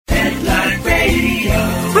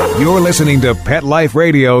You're listening to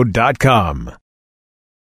PetLifeRadio.com.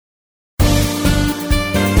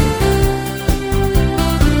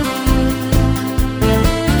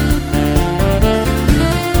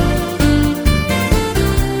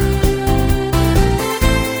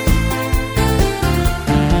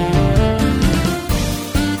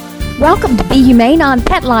 Welcome to Be Humane on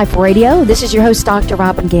Pet Life Radio. This is your host, Dr.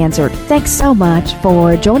 Robin Ganzert. Thanks so much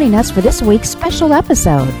for joining us for this week's special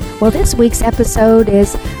episode. Well, this week's episode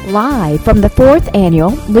is live from the 4th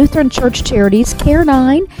Annual Lutheran Church Charities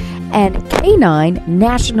Care9 and K9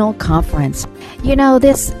 National Conference. You know,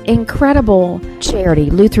 this incredible charity,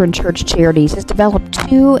 Lutheran Church Charities, has developed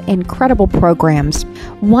two incredible programs.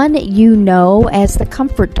 One you know as the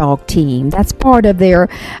Comfort Dog Team. That's part of their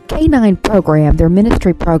K9 program, their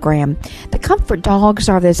ministry program. The Comfort Dogs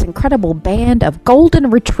are this incredible band of golden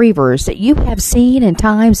retrievers that you have seen in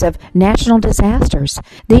times of national disasters.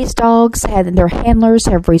 These dogs and their handlers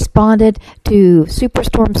have responded to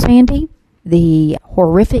Superstorm Sandy, the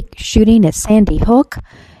horrific shooting at Sandy Hook,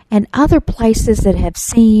 and other places that have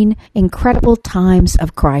seen incredible times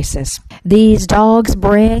of crisis. These dogs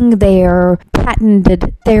bring their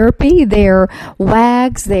patented therapy, their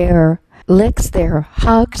wags, their licks, their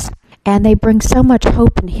hugs, and they bring so much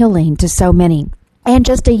hope and healing to so many. And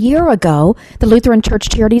just a year ago, the Lutheran Church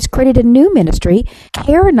Charities created a new ministry,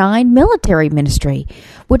 Care9 Military Ministry,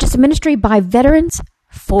 which is a ministry by veterans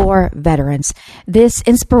for veterans. This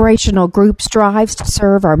inspirational group strives to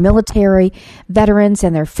serve our military veterans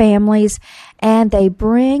and their families, and they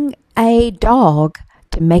bring a dog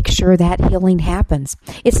to make sure that healing happens.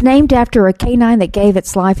 It's named after a canine that gave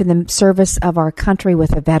its life in the service of our country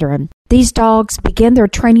with a veteran. These dogs begin their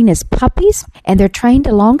training as puppies, and they're trained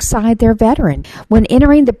alongside their veteran. When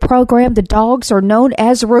entering the program, the dogs are known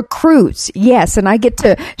as recruits. Yes, and I get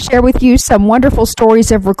to share with you some wonderful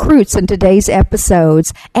stories of recruits in today's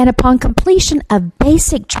episodes. And upon completion of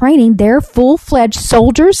basic training, they're full-fledged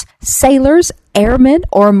soldiers, sailors, airmen,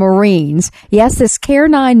 or Marines. Yes, this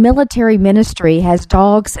Care9 military ministry has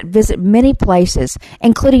dogs that visit many places,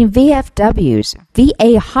 including VFWs,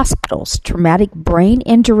 VA hospitals, traumatic brain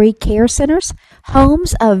injury care centers,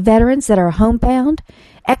 homes of veterans that are homebound,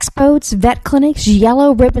 expos, vet clinics,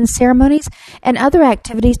 yellow ribbon ceremonies, and other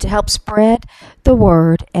activities to help spread the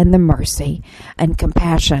word and the mercy and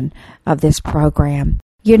compassion of this program.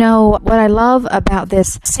 You know, what I love about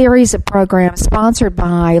this series of programs sponsored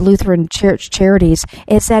by Lutheran Church Charities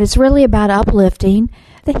is that it's really about uplifting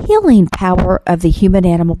the healing power of the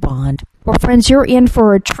human-animal bond. Well, friends, you're in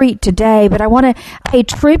for a treat today, but I want to pay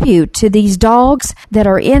tribute to these dogs that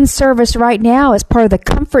are in service right now as part of the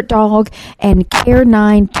Comfort Dog and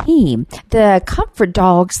Care9 team. The Comfort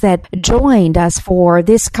Dogs that joined us for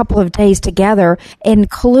this couple of days together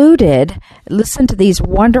included, listen to these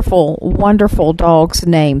wonderful, wonderful dogs'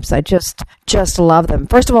 names. I just love them.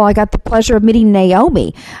 First of all, I got the pleasure of meeting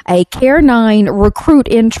Naomi, a Care9 recruit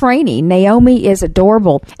in training. Naomi is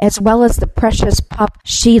adorable, as well as the precious pup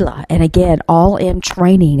Sheila, and again, all in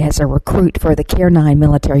training as a recruit for the Care9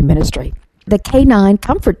 military ministry. The K9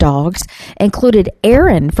 Comfort Dogs included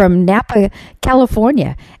Aaron from Napa,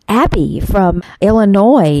 California, Abby from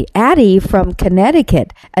Illinois, Addie from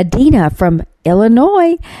Connecticut, Adina from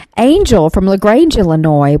Illinois, Angel from LaGrange,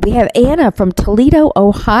 Illinois. We have Anna from Toledo,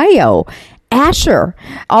 Ohio, Asher,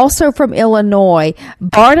 also from Illinois,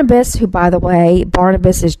 Barnabas, who, by the way,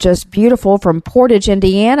 Barnabas is just beautiful, from Portage,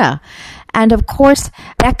 Indiana, and, of course,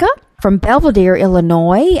 Becca from Belvedere,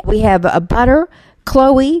 Illinois. We have Butter,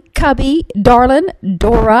 Chloe, Cubby, Darlin,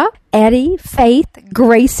 Dora, Eddie, Faith,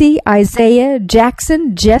 Gracie, Isaiah,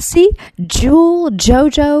 Jackson, Jesse, Jewel,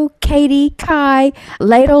 Jojo, Katie, Kai,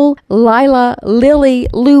 Ladle, Lila, Lily,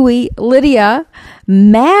 Louie, Lydia,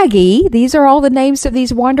 Maggie. These are all the names of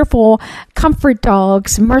these wonderful Comfort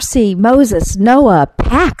Dogs. Mercy, Moses, Noah,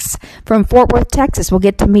 Pax from Fort Worth, Texas. We'll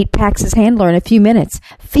get to meet Pax's handler in a few minutes.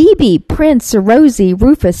 Phoebe, Prince, Rosie,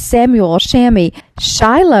 Rufus, Samuel, Shammy,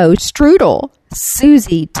 Shiloh, Strudel,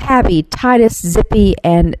 Susie, Tabby, Titus, Zippy,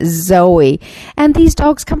 and Zoe. And these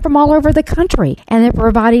dogs come from all over the country, and they're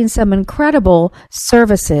providing some incredible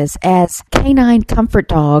services as K9 Comfort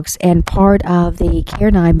Dogs and part of the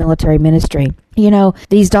Care9 military ministry. You know,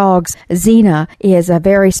 these dogs, Xena is a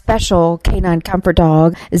very special K9 Comfort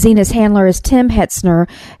Dog. Xena's handler is Tim Hetzner,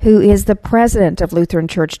 who is the president of Lutheran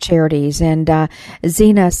Church Charities. And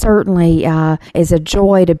Xena certainly is a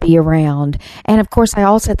joy to be around. And, of course, I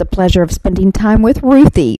also had the pleasure of spending time with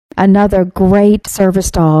Ruthie, another great service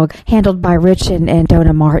dog handled by Rich and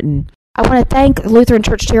Donna Martin. I want to thank Lutheran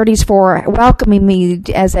Church Charities for welcoming me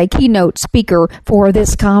as a keynote speaker for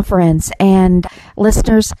this conference. And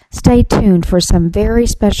listeners, stay tuned for some very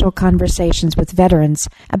special conversations with veterans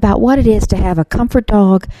about what it is to have a comfort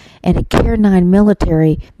dog and a Care 9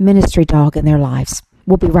 military ministry dog in their lives.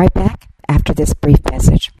 We'll be right back after this brief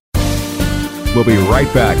message. We'll be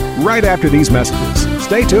right back right after these messages.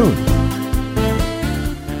 Stay tuned.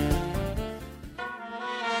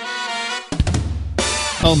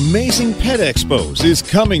 Amazing Pet Expos is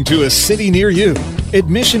coming to a city near you.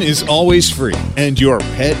 Admission is always free, and your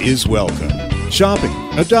pet is welcome. Shopping,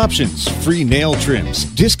 adoptions, free nail trims,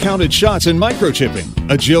 discounted shots and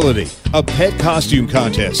microchipping, agility, a pet costume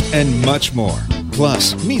contest, and much more.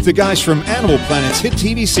 Plus, meet the guys from Animal Planet's hit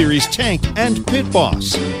TV series Tank and Pit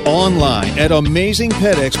Boss. Online at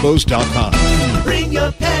AmazingPetExpos.com. Bring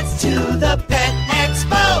your pets to the Pet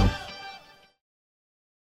Expo.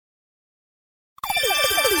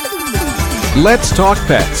 Let's Talk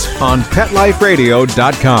Pets on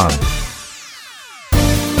PetLifeRadio.com.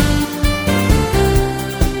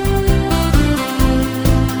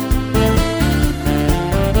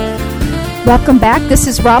 Welcome back. This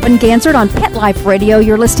is Robin Ganzert on Pet Life Radio.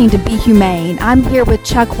 You're listening to Be Humane. I'm here with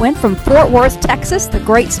Chuck Wendt from Fort Worth, Texas, the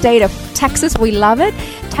great state of Texas. We love it.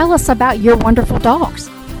 Tell us about your wonderful dogs.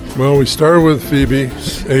 Well, we started with Phoebe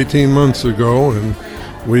 18 months ago, and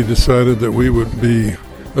we decided that we would be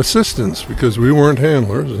assistants because we weren't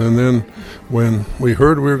handlers. And then when we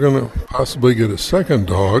heard we were going to possibly get a second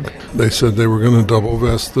dog, they said they were going to double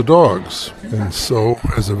vest the dogs. And so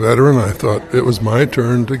as a veteran, I thought it was my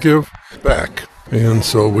turn to give back. And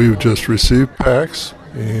so we've just received packs,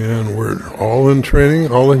 and we're all in training.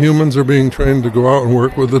 All the humans are being trained to go out and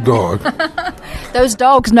work with the dog. Those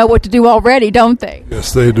dogs know what to do already, don't they?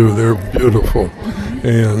 Yes, they do. They're beautiful.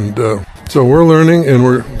 And so we're learning, and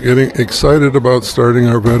we're getting excited about starting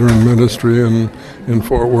our veteran ministry in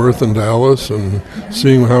Fort Worth and Dallas and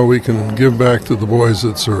seeing how we can give back to the boys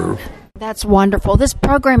that serve. That's wonderful. This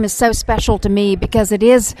program is so special to me because it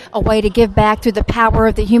is a way to give back through the power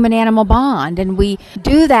of the human-animal bond. And we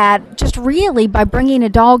do that just really by bringing a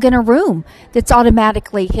dog in a room that's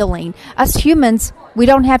automatically healing. Us humans, we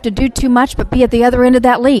don't have to do too much but be at the other end of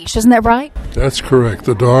that leash. Isn't that right? That's correct.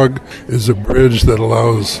 The dog is a bridge that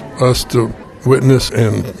allows us to witness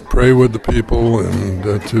and pray with the people and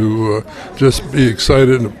to just be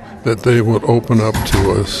excited that they would open up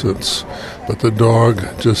to us. But the dog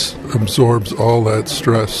just absorbs all that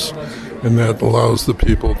stress, and that allows the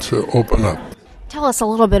people to open up. Tell us a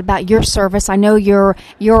little bit about your service. I know you're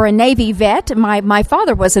a Navy vet. My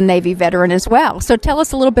father was a Navy veteran as well. So tell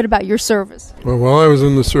us a little bit about your service. Well, while I was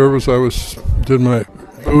in the service, I did my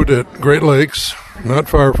boot at Great Lakes, not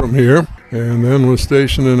far from here, and then was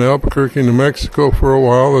stationed in Albuquerque, New Mexico for a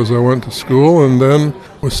while as I went to school, and then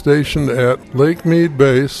was stationed at Lake Mead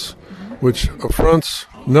Base, which fronts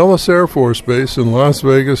Nellis Air Force Base in Las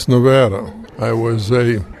Vegas, Nevada. I was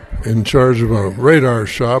in charge of a radar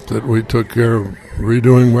shop that we took care of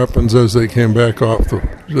redoing weapons as they came back off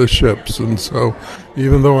the ships. And so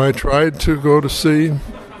even though I tried to go to sea,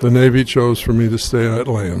 the Navy chose for me to stay at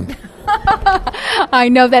land. I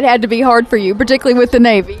know that had to be hard for you, particularly with the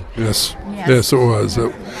Navy. Yes, it was.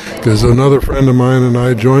 Because another friend of mine and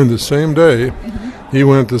I joined the same day. He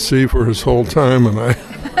went to sea for his whole time, and I...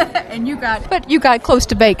 And you got close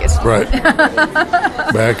to Vegas. Right.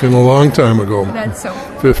 Back in a long time ago. That's so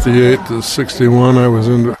 58 to 61, I was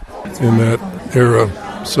in that era.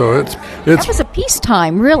 So that was a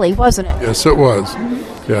peacetime, really, wasn't it? Yes, it was.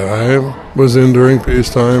 Yeah, I was in during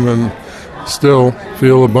peacetime and still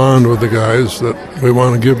feel a bond with the guys that we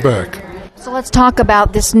want to give back. So let's talk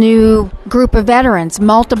about this new group of veterans,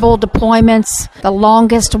 multiple deployments, the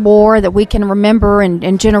longest war that we can remember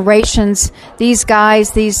in generations. These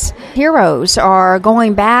guys, these heroes are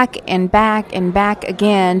going back and back and back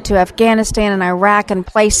again to Afghanistan and Iraq and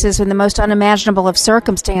places in the most unimaginable of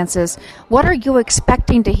circumstances. What are you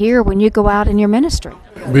expecting to hear when you go out in your ministry?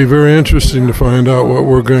 It'll be very interesting to find out what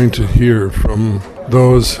we're going to hear from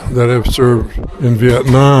those that have served in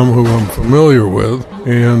Vietnam, who I'm familiar with,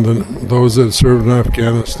 and those that served in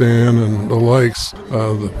Afghanistan and the likes,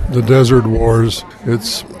 the desert wars.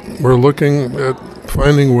 We're looking at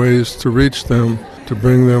finding ways to reach them, to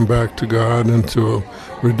bring them back to God, and to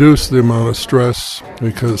reduce the amount of stress,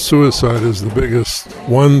 because suicide is the biggest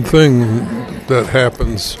one thing that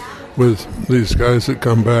happens with these guys that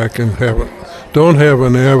come back and don't have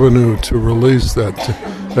an avenue to release that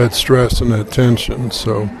stress and that tension.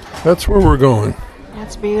 So that's where we're going.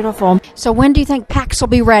 That's beautiful. So when do you think packs will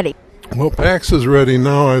be ready? Well, PAX is ready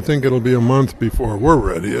now. I think it'll be a month before we're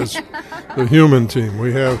ready as the human team.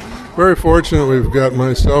 We have, very fortunate, we've got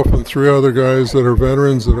myself and 3 other guys that are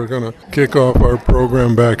veterans that are going to kick off our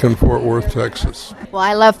program back in Fort Worth, Texas. Well,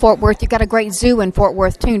 I love Fort Worth. You've got a great zoo in Fort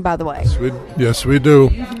Worth, too, by the way. Yes, we do.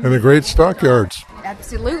 And a great stockyards.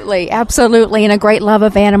 Absolutely, and a great love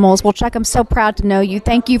of animals. Well, Chuck, I'm so proud to know you.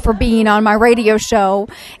 Thank you for being on my radio show,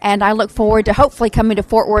 and I look forward to hopefully coming to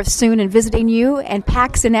Fort Worth soon and visiting you and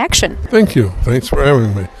PAX in action. Thank you. Thanks for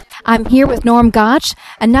having me. I'm here with Norm Gotch,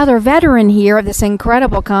 another veteran here of this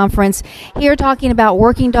incredible conference, here talking about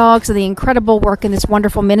working dogs and the incredible work in this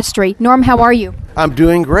wonderful ministry. Norm, how are you? I'm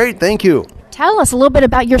doing great, thank you. Tell us a little bit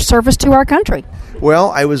about your service to our country.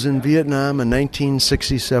 Well, I was in Vietnam in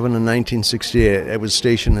 1967 and 1968. I was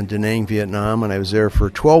stationed in Da Nang, Vietnam, and I was there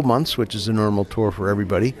for 12 months, which is a normal tour for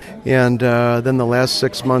everybody. And then the last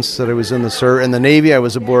 6 months that I was in the Navy, I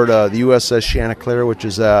was aboard the USS Chanticleer, which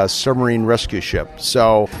is a submarine rescue ship.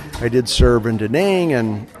 So I did serve in Da Nang,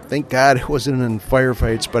 and thank God I wasn't in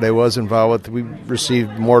firefights, but I was involved with, we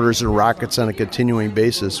received mortars and rockets on a continuing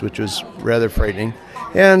basis, which was rather frightening.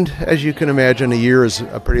 And as you can imagine, a year is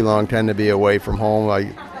a pretty long time to be away from home.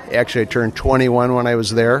 I turned 21 when I was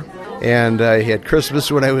there, and I had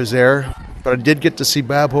Christmas when I was there. But I did get to see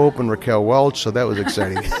Bob Hope and Raquel Welch, so that was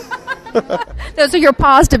exciting. Those are your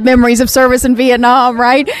positive memories of service in Vietnam,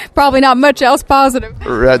 right? Probably not much else positive.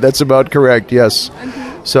 That's about correct, yes.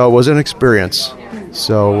 So it was an experience.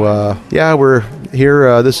 So, we're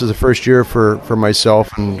here. This is the first year for myself,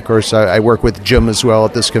 and of course I work with Jim as well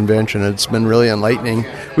at this convention. It's been really enlightening.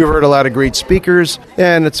 We've heard a lot of great speakers,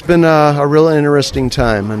 and it's been a real interesting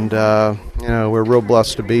time, and we're real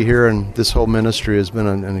blessed to be here, and this whole ministry has been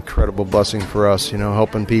an incredible blessing for us,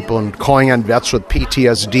 helping people and calling on vets with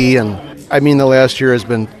PTSD, and the last year has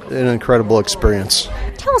been an incredible experience.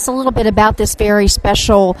 Tell us a little bit about this very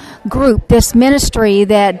special group, this ministry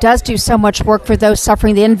that does do so much work for those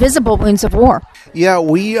suffering the invisible wounds of war. Yeah,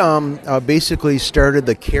 we basically started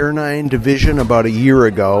the Care 9 division about a year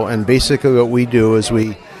ago, and basically what we do is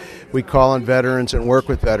we call on veterans and work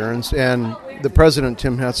with veterans, and the president,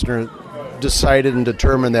 Tim Hetzner, decided and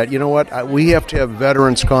determined that, we have to have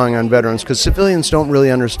veterans calling on veterans, because civilians don't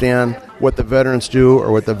really understand what the veterans do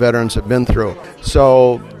or what the veterans have been through.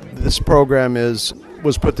 So this program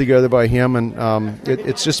was put together by him, and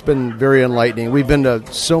it's just been very enlightening. We've been to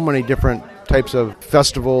so many different types of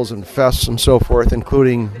festivals and fests and so forth,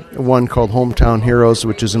 including one called Hometown Heroes,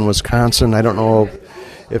 which is in Wisconsin. I don't know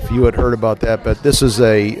if you had heard about that, but this is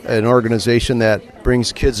an organization that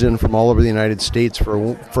brings kids in from all over the United States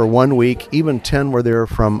for 1 week. Even 10 were there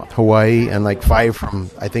from Hawaii, and 5 from,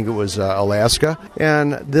 I think it was Alaska.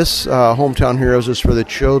 And this Hometown Heroes is for the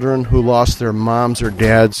children who lost their moms or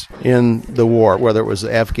dads in the war, whether it was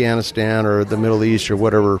Afghanistan or the Middle East or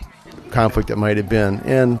whatever conflict it might have been.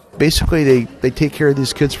 And basically they take care of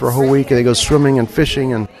these kids for a whole week, and they go swimming and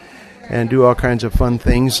fishing and do all kinds of fun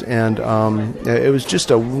things, and it was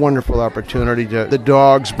just a wonderful opportunity. The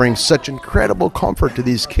dogs bring such incredible comfort to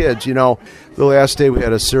these kids. The last day we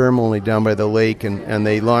had a ceremony down by the lake, and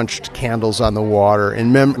they launched candles on the water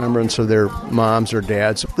in remembrance of their moms or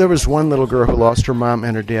dads. There was one little girl who lost her mom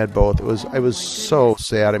and her dad both. I was so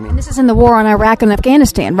sad. And this is in the war on Iraq and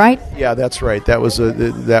Afghanistan, right? Yeah, that's right. That was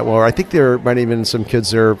that war. I think there might have been some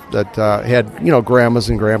kids there that had grandmas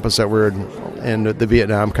and grandpas that were in the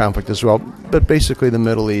Vietnam conflict as well, but basically the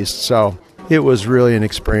Middle East. So it was really an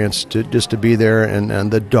experience to be there,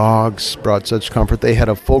 and the dogs brought such comfort. They had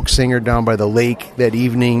a folk singer down by the lake that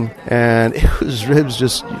evening, and it was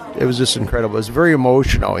just incredible. It was very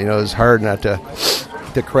emotional. It was hard not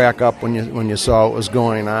to crack up when you saw what was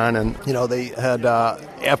going on. And they had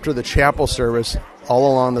after the chapel service,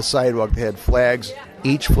 all along the sidewalk they had flags.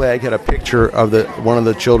 Each flag had a picture of one of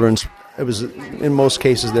the children's. It was, in most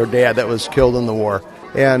cases, their dad that was killed in the war.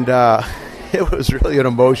 And it was really an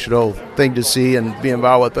emotional thing to see and be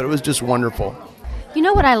involved with, but it was just wonderful. You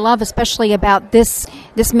know what I love especially about this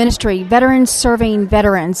ministry, veterans serving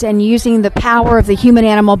veterans and using the power of the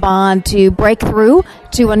human-animal bond to break through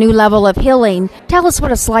to a new level of healing. Tell us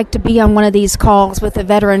what it's like to be on one of these calls with a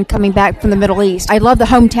veteran coming back from the Middle East. I love the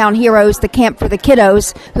Hometown Heroes, the camp for the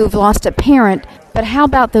kiddos who've lost a parent. But how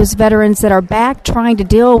about those veterans that are back trying to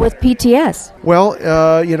deal with PTS? Well,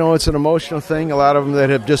 it's an emotional thing. A lot of them that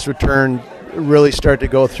have just returned really start to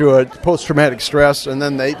go through a post-traumatic stress, and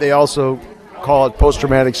then they also call it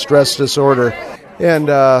post-traumatic stress disorder. And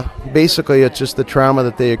basically it's just the trauma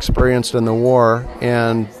that they experienced in the war.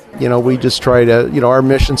 And, we just try to, our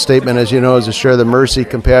mission statement, as you know, is to share the mercy,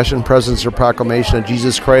 compassion, presence, or proclamation of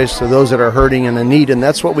Jesus Christ to those that are hurting and in need. And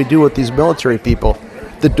that's what we do with these military people.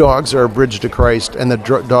 the dogs are a bridge to Christ, and the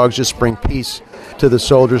dogs just bring peace to the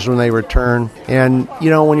soldiers when they return. And,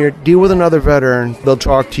 when you deal with another veteran, they'll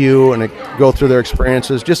talk to you and go through their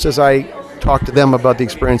experiences, just as I talk to them about the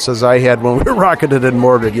experiences I had when we were rocketed and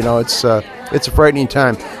mortared. It's a frightening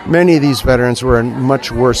time. Many of these veterans were in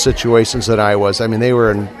much worse situations than I was. I mean, they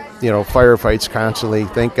were in firefights constantly.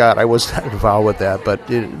 Thank God I was not involved with that, but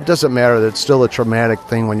it doesn't matter. It's still a traumatic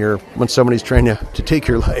thing when somebody's trying to take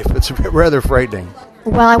your life. It's rather frightening.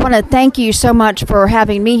 Well, I want to thank you so much for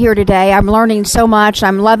having me here today. I'm learning so much.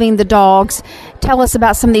 I'm loving the dogs. Tell us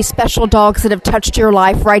about some of these special dogs that have touched your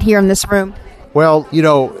life right here in this room. Well,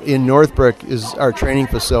 in Northbrook is our training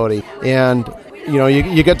facility, and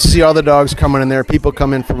you get to see all the dogs coming in there. People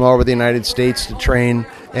come in from all over the United States to train,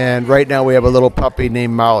 and right now we have a little puppy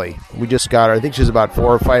named Molly. We just got her. I think she's about 4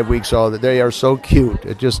 or 5 weeks old. They are so cute.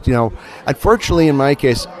 It just, unfortunately in my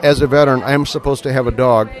case, as a veteran, I'm supposed to have a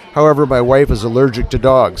dog. However, my wife is allergic to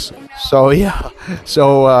dogs. So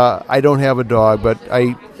I don't have a dog, but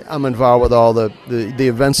I'm involved with all the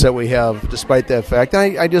events that we have despite that fact.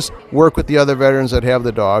 I just work with the other veterans that have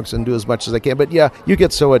the dogs and do as much as I can. But yeah, you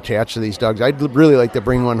get so attached to these dogs. I'd really like to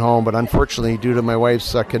bring one home, but unfortunately, due to my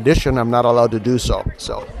wife's condition, I'm not allowed to do so.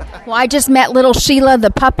 Well, I just met little Sheila,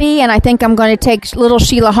 the puppy, and I think I'm going to take little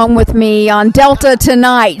Sheila home with me on Delta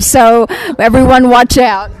tonight. So everyone watch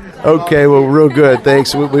out. Okay, well, real good.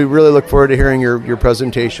 Thanks. We really look forward to hearing your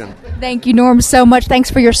presentation. Thank you, Norm, so much.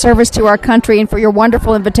 Thanks for your service to our country and for your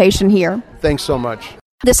wonderful invitation here. Thanks so much.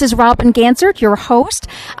 This is Robin Ganzert, your host.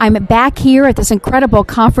 I'm back here at this incredible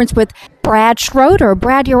conference with Brad Schroeder.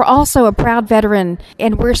 Brad, you're also a proud veteran,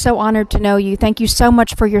 and we're so honored to know you. Thank you so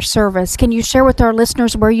much for your service. Can you share with our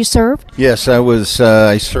listeners where you served? Yes,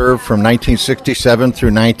 I served from 1967 through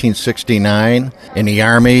 1969 in the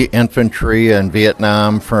Army, infantry, and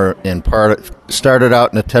Vietnam. Started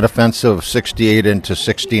out in the Tet Offensive of 68 into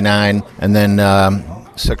 69, and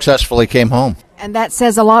then successfully came home. And that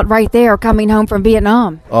says a lot right there, coming home from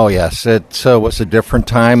Vietnam. Oh, yes. It was a different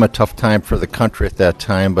time, a tough time for the country at that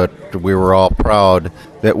time, but we were all proud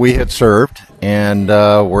that we had served and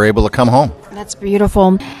were able to come home. That's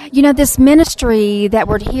beautiful. This ministry that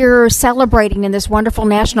we're here celebrating in this wonderful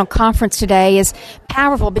national conference today is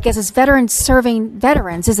powerful because it's veterans serving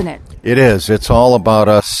veterans, isn't it? It is. It's all about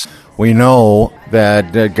us. We know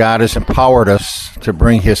that God has empowered us to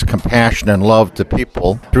bring His compassion and love to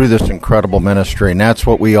people through this incredible ministry, and that's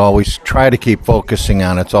what we always try to keep focusing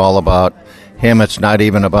on. It's all about Him. It's not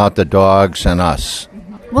even about the dogs and us.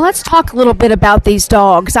 Well, let's talk a little bit about these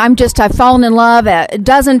dogs. I've fallen in love a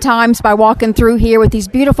dozen times by walking through here with these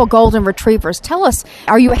beautiful golden retrievers. Tell us,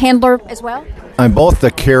 are you a handler as well? I'm both a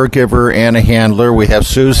caregiver and a handler. We have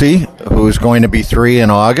Susie, who's going to be 3 in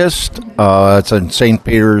August. It's in St.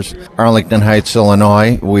 Peter's, Arlington Heights,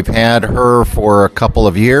 Illinois. We've had her for a couple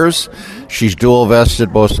of years. She's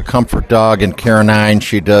dual-vested, both a comfort dog and Care9.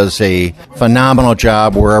 She does a phenomenal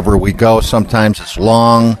job wherever we go. Sometimes it's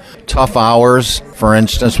long, tough hours. For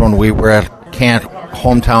instance, when we were at Camp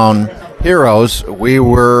Hometown Heroes,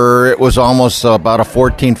 it was almost about a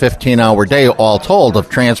 14, 15-hour day, all told, of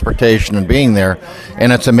transportation and being there.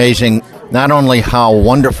 And it's amazing not only how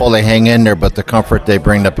wonderful they hang in there, but the comfort they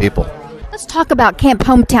bring to people. Let's talk about Camp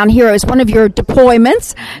Hometown Heroes, one of your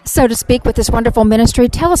deployments, so to speak, with this wonderful ministry.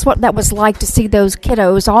 Tell us what that was like to see those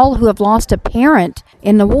kiddos, all who have lost a parent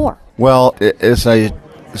in the war. Well, as I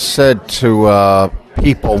said to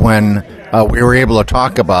people when we were able to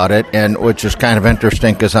talk about it, and which is kind of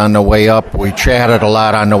interesting because on the way up we chatted a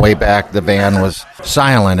lot. On the way back the van was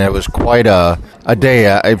silent. It was quite a day.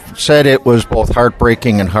 I've said it was both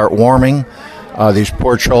heartbreaking and heartwarming. These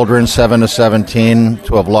poor children, 7 to 17,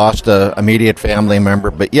 to have lost an immediate family member,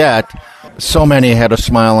 but yet so many had a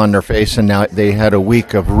smile on their face, and now they had a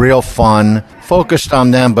week of real fun, focused on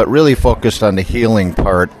them, but really focused on the healing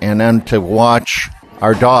part. And then to watch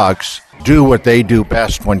our dogs do what they do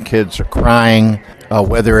best when kids are crying,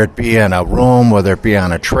 whether it be in a room, whether it be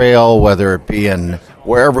on a trail, whether it be in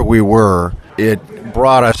wherever we were, it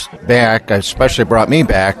brought us back, especially brought me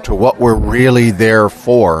back, to what we're really there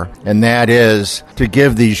for, and that is to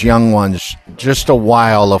give these young ones just a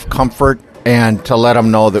while of comfort and to let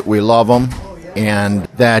them know that we love them, and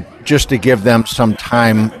that just to give them some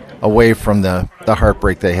time away from the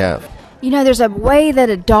heartbreak they have. There's a way that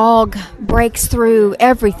a dog breaks through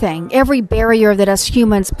everything, every barrier that us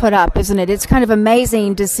humans put up, isn't it? It's kind of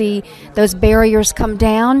amazing to see those barriers come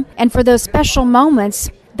down. And for those special moments,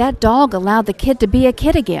 that dog allowed the kid to be a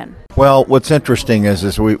kid again. Well, what's interesting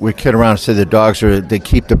is we kid around and say the dogs they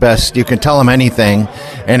keep the best. You can tell them anything,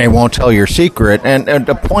 and they won't tell your secret. And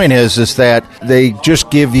the point is that they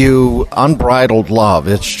just give you unbridled love.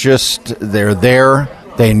 It's just they're there.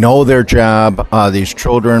 They know their job. These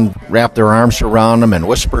children wrap their arms around them and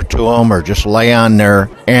whisper to them or just lay on there,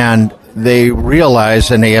 and they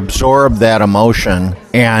realize and they absorb that emotion,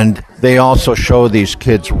 and they also show these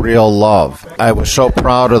kids real love. I was so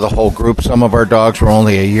proud of the whole group. Some of our dogs were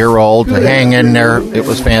only a year old to hang in there. It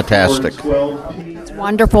was fantastic.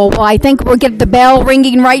 Wonderful. Well, I think we'll get the bell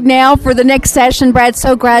ringing right now for the next session. Brad,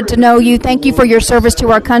 so glad to know you. Thank you for your service to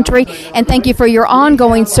our country, and thank you for your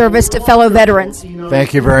ongoing service to fellow veterans.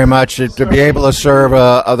 Thank you very much. To be able to serve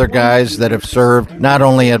other guys that have served not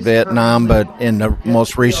only in Vietnam but in the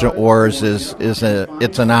most recent wars it's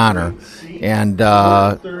an honor. And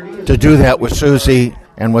to do that with Susie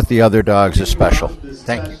and with the other dogs is special.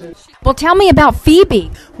 Thank you. Well, tell me about Phoebe.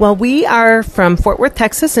 Well, we are from Fort Worth,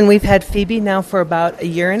 Texas, and we've had Phoebe now for about a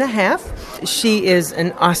year and a half. She is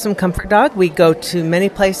an awesome comfort dog. We go to many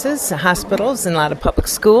places, hospitals, and a lot of public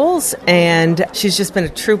schools, and she's just been a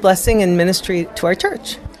true blessing in ministry to our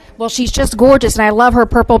church. Well, she's just gorgeous, and I love her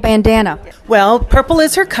purple bandana. Well, purple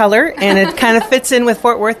is her color, and it kind of fits in with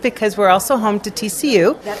Fort Worth because we're also home to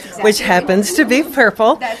TCU, which happens to be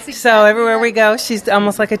purple. So everywhere we go, she's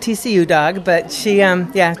almost like a TCU dog, but she,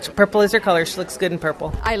 purple is her color. She looks good in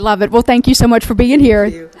purple. I love it. Well, thank you so much for being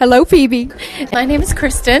here. Hello, Phoebe. My name is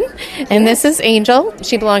Kristen, and this is Angel.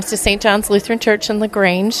 She belongs to St. John's Lutheran Church in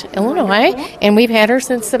LaGrange, Illinois, and we've had her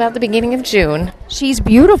since about the beginning of June. She's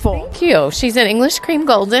beautiful. Thank you. She's an English cream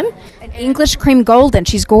golden. An English cream golden.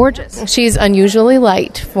 She's gorgeous. She's unusually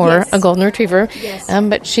light for a golden retriever,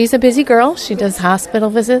 but she's a busy girl. She does hospital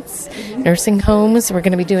visits, nursing homes. We're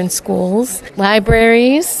going to be doing schools,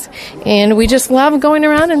 libraries, and we just love going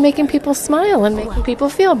around and making people smile and making people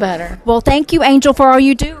feel better. Well, thank you, Angel, for all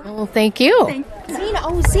you do. Well, thank you. Zena.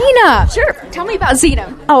 Oh, Zena. Sure. Tell me about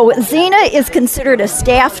Zena. Oh, Zena is considered a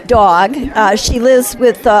staff dog. She lives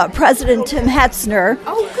with President Tim Hetzner.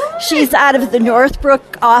 Oh, good. She's out of the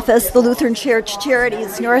Northbrook office, the Lutheran Church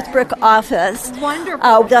Charities Northbrook office.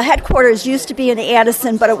 Wonderful. The headquarters used to be in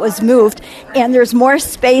Addison, but it was moved, and there's more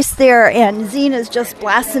space there, and Zena's just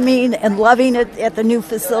blossoming and loving it at the new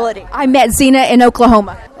facility. I met Zena in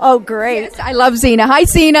Oklahoma. Oh, great. Yes, I love Zena. Hi,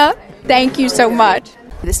 Zena. Thank you so much.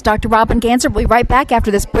 This is Dr. Robin Ganser. We'll be right back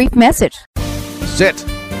after this brief message. Sit.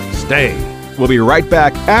 Stay. We'll be right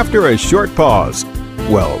back after a short pause.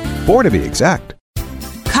 Well, 4 to be exact.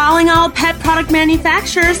 Calling all pet product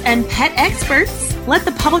manufacturers and pet experts. Let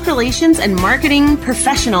the public relations and marketing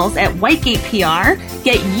professionals at Whitegate PR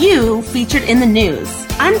get you featured in the news.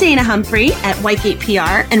 I'm Dana Humphrey at Whitegate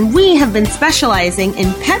PR, and we have been specializing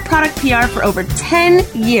in pet product PR for over 10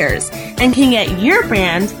 years and can get your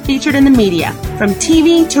brand featured in the media, from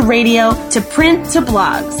TV to radio to print to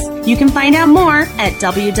blogs. You can find out more at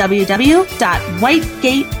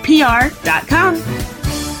www.whitegatepr.com.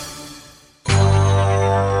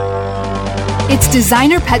 It's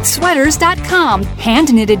DesignerPetSweaters.com.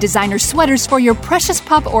 Hand-knitted designer sweaters for your precious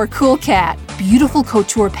pup or cool cat. Beautiful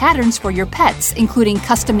couture patterns for your pets, including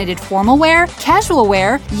custom-knitted formal wear, casual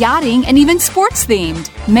wear, yachting, and even sports-themed.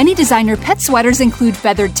 Many designer pet sweaters include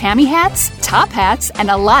feathered tammy hats, top hats, and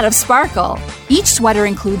a lot of sparkle. Each sweater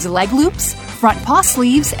includes leg loops, front paw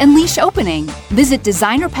sleeves, and leash opening. Visit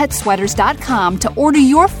DesignerPetSweaters.com to order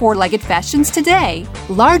your four-legged fashions today.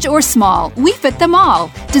 Large or small, we fit them all.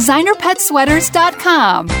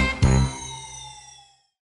 DesignerPetSweaters.com.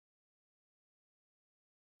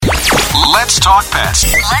 Let's talk pets.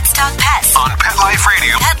 Let's talk pets On Pet Life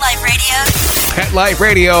Radio. Pet Life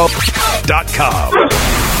Radio. PetLifeRadio.com.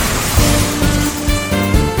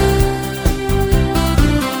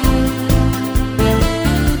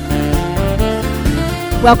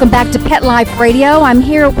 Welcome back to Pet Life Radio. I'm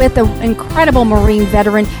here with an incredible Marine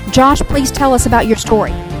veteran. Josh, please tell us about your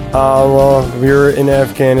story. Well, we were in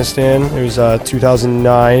Afghanistan. It was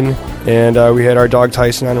 2009, and we had our dog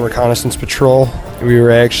Tyson on a reconnaissance patrol. We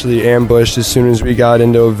were actually ambushed as soon as we got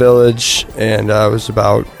into a village, and it was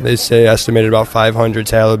estimated about 500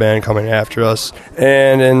 Taliban coming after us.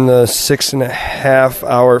 And in the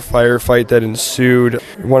 6.5-hour firefight that ensued,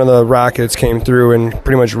 one of the rockets came through and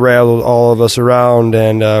pretty much rattled all of us around.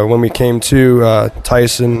 And when we came to,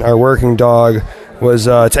 Tyson, our working dog, was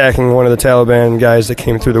attacking one of the Taliban guys that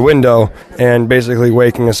came through the window and basically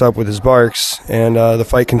waking us up with his barks. And the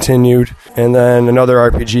fight continued. And then another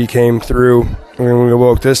RPG came through. When we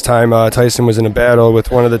awoke this time, Tyson was in a battle with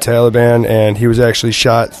one of the Taliban, and he was actually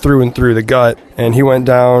shot through and through the gut. And he went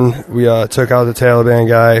down. We took out the Taliban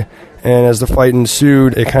guy, And as the fight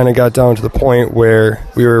ensued, it kind of got down to the point where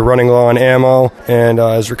we were running low on ammo, and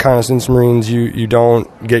as reconnaissance Marines, you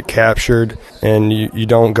don't get captured, and you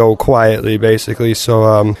don't go quietly, basically.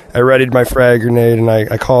 So I readied my frag grenade, and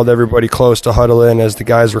I called everybody close to huddle in as the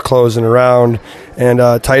guys were closing around, and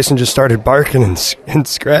Tyson just started barking and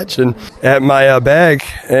scratching at my bag,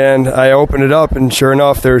 and I opened it up, and sure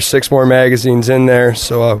enough, there were 6 more magazines in there.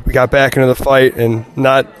 So we got back into the fight, and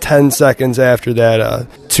not 10 seconds after that,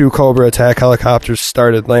 2 Cobra attack helicopters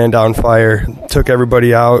started laying down fire, took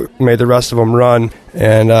everybody out, made the rest of them run,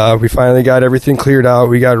 and we finally got everything cleared out.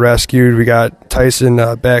 We got rescued. We got Tyson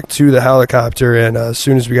back to the helicopter, and as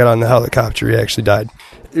soon as we got on the helicopter, he actually died.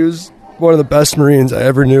 He was one of the best Marines I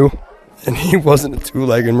ever knew, and he wasn't a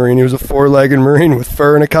 2-legged Marine. He was a 4-legged Marine with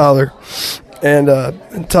fur and a collar. And I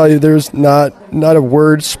tell you, there's not a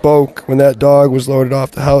word spoke when that dog was loaded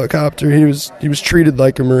off the helicopter. He was treated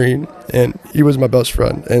like a Marine, and he was my best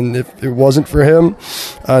friend. And if it wasn't for him,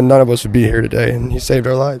 none of us would be here today, and he saved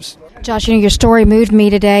our lives. Josh, your story moved me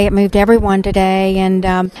today. It moved everyone today. And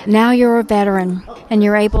now you're a veteran, and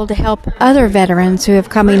you're able to help other veterans who have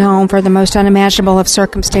coming home for the most unimaginable of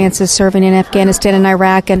circumstances, serving in Afghanistan and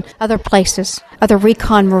Iraq and other places, other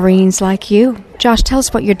recon Marines like you. Josh, tell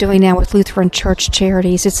us what you're doing now with Lutheran Church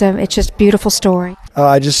Charities. It's just a beautiful story.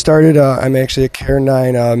 I just started. I'm actually a Care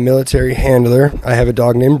 9 military handler. I have a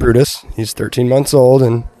dog named Brutus. He's 13 months old,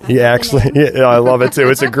 and he acts like, I love it too.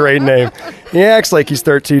 It's a great name. He acts like he's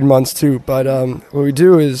 13 months too. But what we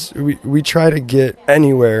do is we try to get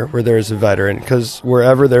anywhere where there's a veteran, because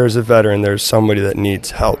wherever there's a veteran, there's somebody that needs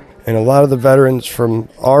help. And a lot of the veterans from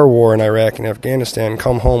our war in Iraq and Afghanistan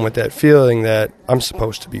come home with that feeling that I'm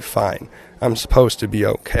supposed to be fine. I'm supposed to be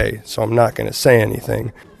okay, so I'm not going to say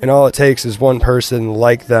anything. And all it takes is one person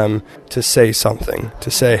like them to say something, to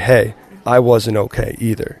say, hey, I wasn't okay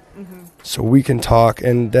either. So we can talk,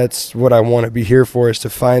 and that's what I want to be here for, is to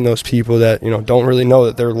find those people that, don't really know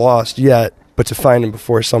that they're lost yet, but to find them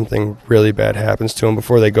before something really bad happens to them,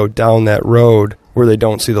 before they go down that road where they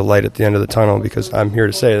don't see the light at the end of the tunnel, because I'm here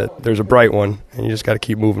to say that there's a bright one, and you just got to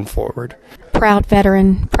keep moving forward. Proud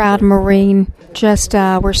veteran, proud Marine. Just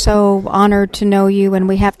we're so honored to know you, and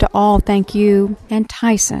we have to all thank you and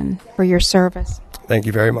Tyson for your service. Thank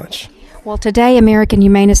you very much. Well, today American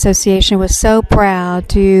Humane Association was so proud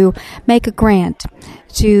to make a grant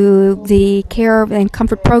to the Care and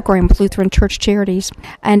Comfort Program with Lutheran Church Charities,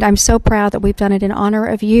 and I'm so proud that we've done it in honor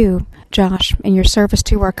of you, Josh, and your service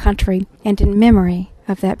to our country, and in memory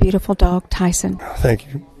of that beautiful dog, Tyson.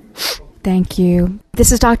 Thank you. Thank you.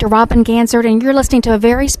 This is Dr. Robin Ganzert, and you're listening to a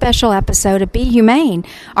very special episode of Be Humane,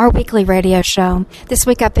 our weekly radio show. This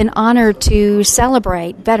week I've been honored to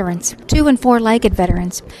celebrate veterans, 2- and 4-legged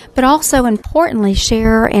veterans, but also importantly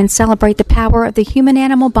share and celebrate the power of the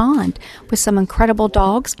human-animal bond with some incredible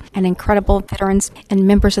dogs and incredible veterans and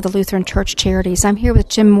members of the Lutheran Church Charities. I'm here with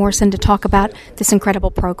Jim Morrison to talk about this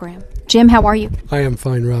incredible program. Jim, how are you? I am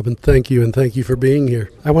fine, Robin. Thank you, and thank you for being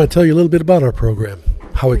here. I want to tell you a little bit about our program,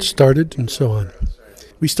 how it started, and so on.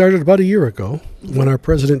 We started about a year ago when our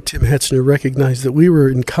president, Tim Hetzner, recognized that we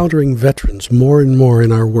were encountering veterans more and more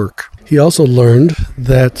in our work. He also learned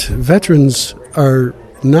that veterans are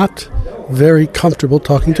not very comfortable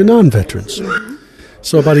talking to non-veterans.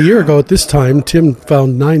 So about a year ago at this time, Tim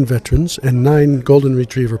found 9 veterans and 9 golden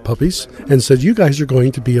retriever puppies and said, you guys are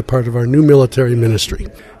going to be a part of our new military ministry.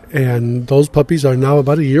 And those puppies are now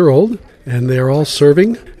about a year old, and they are all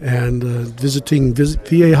serving and visiting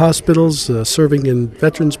VA hospitals, serving in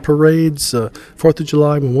veterans parades, 4th of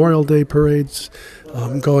July, Memorial Day parades,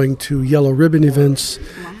 going to yellow ribbon events,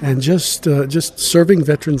 and just serving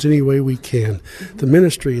veterans any way we can. The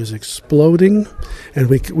ministry is exploding, and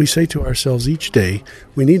we say to ourselves each day,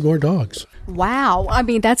 we need more dogs. Wow. I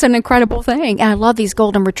mean, that's an incredible thing. And I love these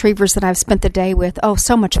golden retrievers that I've spent the day with. Oh,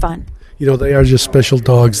 so much fun. They are just special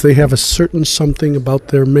dogs. They have a certain something about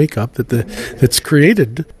their makeup that's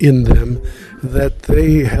created in them, that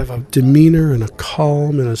they have a demeanor and a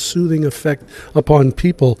calm and a soothing effect upon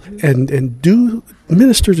people and do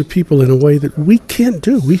minister to people in a way that we can't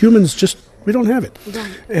do. We humans we don't have it.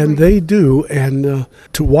 And they do. And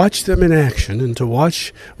to watch them in action and to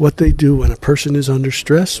watch what they do when a person is under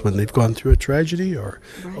stress, when they've gone through a tragedy or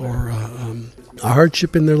a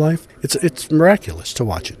hardship in their life, it's miraculous to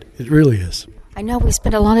watch it. It really is. I know we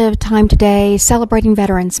spent a lot of time today celebrating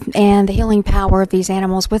veterans and the healing power of these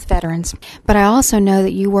animals with veterans, but I also know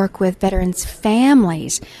that you work with veterans'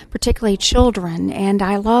 families, particularly children, and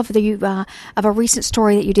I love of a recent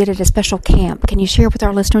story that you did at a special camp. Can you share with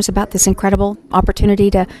our listeners about this incredible opportunity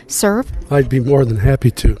to serve? I'd be more than happy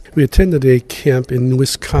to. We attended a camp in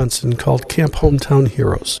Wisconsin called Camp Hometown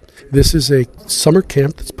Heroes. This is a summer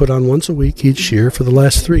camp that's put on once a week each year for the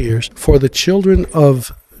last 3 years for the children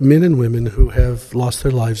of men and women who have lost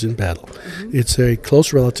their lives in battle. It's a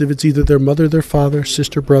close relative. It's either their mother, their father,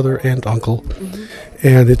 sister, brother, and uncle.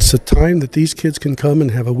 And it's a time that these kids can come and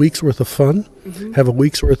have a week's worth of fun, have a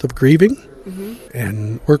week's worth of grieving,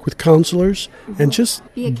 and work with counselors, and just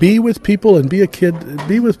be with people and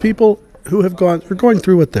be with people who are going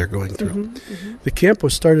through what they're going through. The camp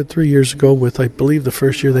was started 3 years ago with, I believe, the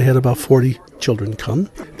first year they had about 40 children come.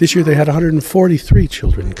 This year they had 143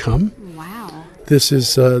 children come. This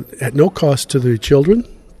is at no cost to the children.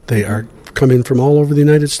 They are coming from all over the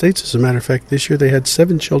United States. As a matter of fact, this year they had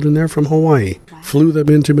 7 children there from Hawaii. Flew them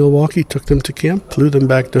into Milwaukee, took them to camp, flew them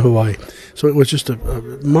back to Hawaii. So it was just a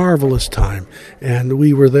marvelous time. And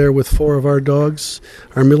we were there with 4 of our dogs,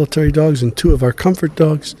 our military dogs, and 2 of our comfort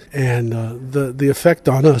dogs. And the effect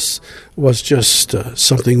on us was just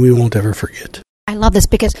something we won't ever forget. I love this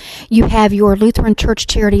because you have your Lutheran Church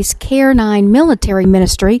Charities Care 9 military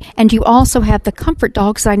ministry, and you also have the comfort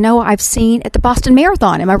dogs that I know I've seen at the Boston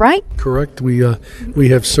Marathon. Am I right? Correct. We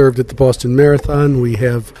have served at the Boston Marathon. We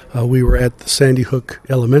were at the Sandy Hook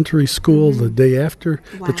Elementary School the day after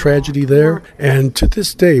the tragedy there, and to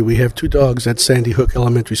this day we have 2 dogs at Sandy Hook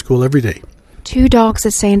Elementary School every day. 2 dogs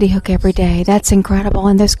at Sandy Hook every day. That's incredible.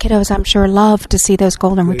 And those kiddos, I'm sure, love to see those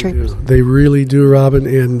golden retrievers. They really do, Robin.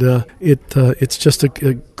 And it's just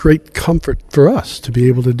a great comfort for us to be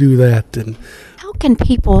able to do that. And how can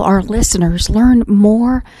people, our listeners, learn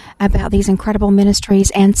more about these incredible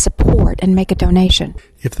ministries and support and make a donation?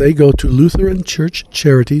 If they go to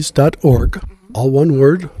LutheranChurchCharities.org, all one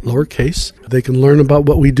word, lowercase, they can learn about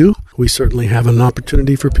what we do. We certainly have an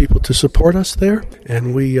opportunity for people to support us there,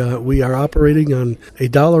 and we are operating on a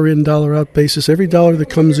dollar in, dollar out basis. Every dollar that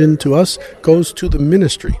comes in to us goes to the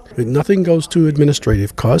ministry. Nothing goes to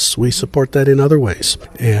administrative costs. We support that in other ways,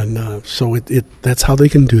 and so that's how they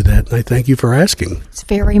can do that, and I thank you for asking. It's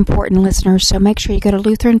very important, listeners, so make sure you go to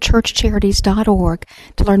LutheranChurchCharities.org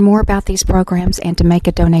to learn more about these programs and to make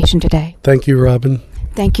a donation today. Thank you, Robin.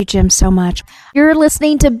 Thank you, Jim, so much. You're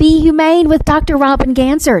listening to Be Humane with Dr. Robin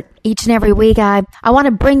Ganzert. Each and every week, I want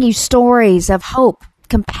to bring you stories of hope,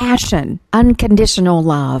 compassion, unconditional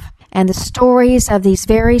love, and the stories of these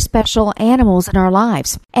very special animals in our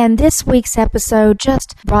lives. And this week's episode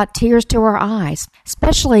just brought tears to our eyes,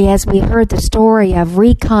 especially as we heard the story of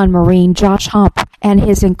Recon Marine Josh Hump and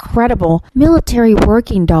his incredible military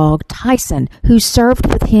working dog, Tyson, who served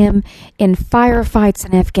with him in firefights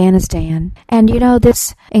in Afghanistan. And you know,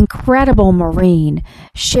 this incredible Marine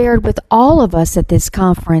shared with all of us at this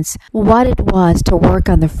conference what it was to work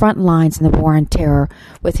on the front lines in the war on terror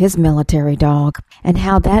with his military dog, and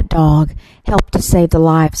how that dog helped to save the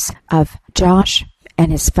lives of Josh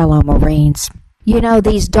and his fellow Marines. You know,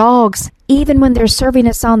 these dogs, even when they're serving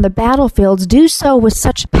us on the battlefields, do so with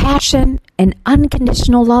such passion and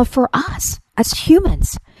unconditional love for us as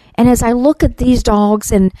humans. And as I look at these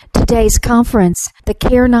dogs in today's conference, the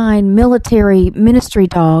Care 9 military ministry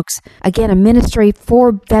dogs, again, a ministry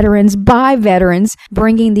for veterans, by veterans,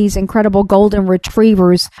 bringing these incredible golden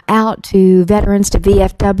retrievers out to veterans, to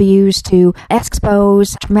VFWs, to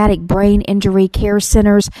expos, traumatic brain injury care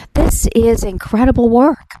centers. This is incredible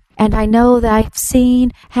work. And I know that I've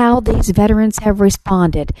seen how these veterans have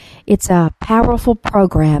responded. It's a powerful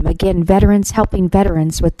program. Again, veterans helping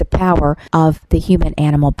veterans with the power of the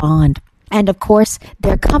human-animal bond. And, of course,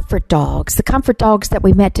 their comfort dogs. The comfort dogs that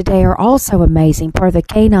we met today are also amazing, part of the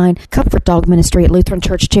K9 Comfort Dog Ministry at Lutheran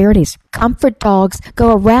Church Charities. Comfort dogs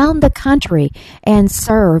go around the country and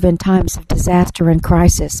serve in times of disaster and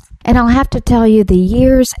crisis. And I'll have to tell you, the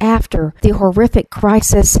years after the horrific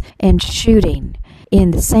crisis and shooting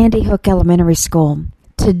in the Sandy Hook Elementary School,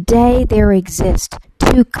 today there exist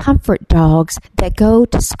 2 comfort dogs that go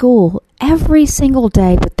to school every single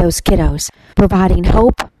day with those kiddos, providing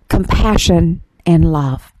hope, compassion, and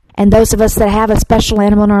love. And those of us that have a special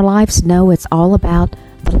animal in our lives know it's all about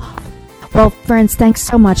the love. Well, friends, thanks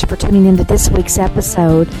so much for tuning into this week's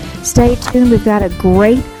episode. Stay tuned. We've got a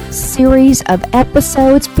great series of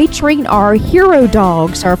episodes featuring our hero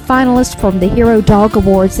dogs, our finalists from the Hero Dog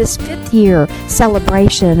Awards, this 5th year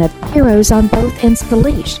celebration of heroes on both ends of the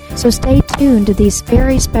leash. So stay tuned to these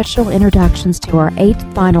very special introductions to our 8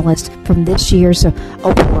 finalists from this year's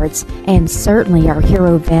awards, and certainly our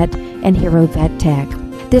Hero Vet and Hero Vet Tech.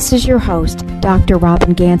 This is your host, Dr.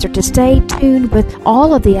 Robin Ganser. To stay tuned with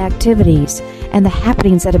all of the activities and the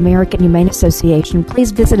happenings at American Humane Association,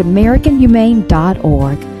 please visit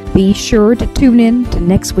AmericanHumane.org. Be sure to tune in to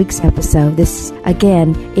next week's episode. This,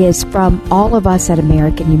 again, is from all of us at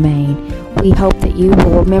American Humane. We hope that you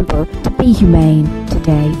will remember to be humane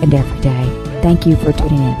today and every day. Thank you for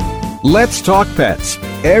tuning in. Let's Talk Pets,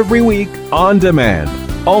 every week on demand,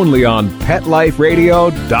 only on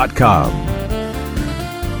PetLifeRadio.com.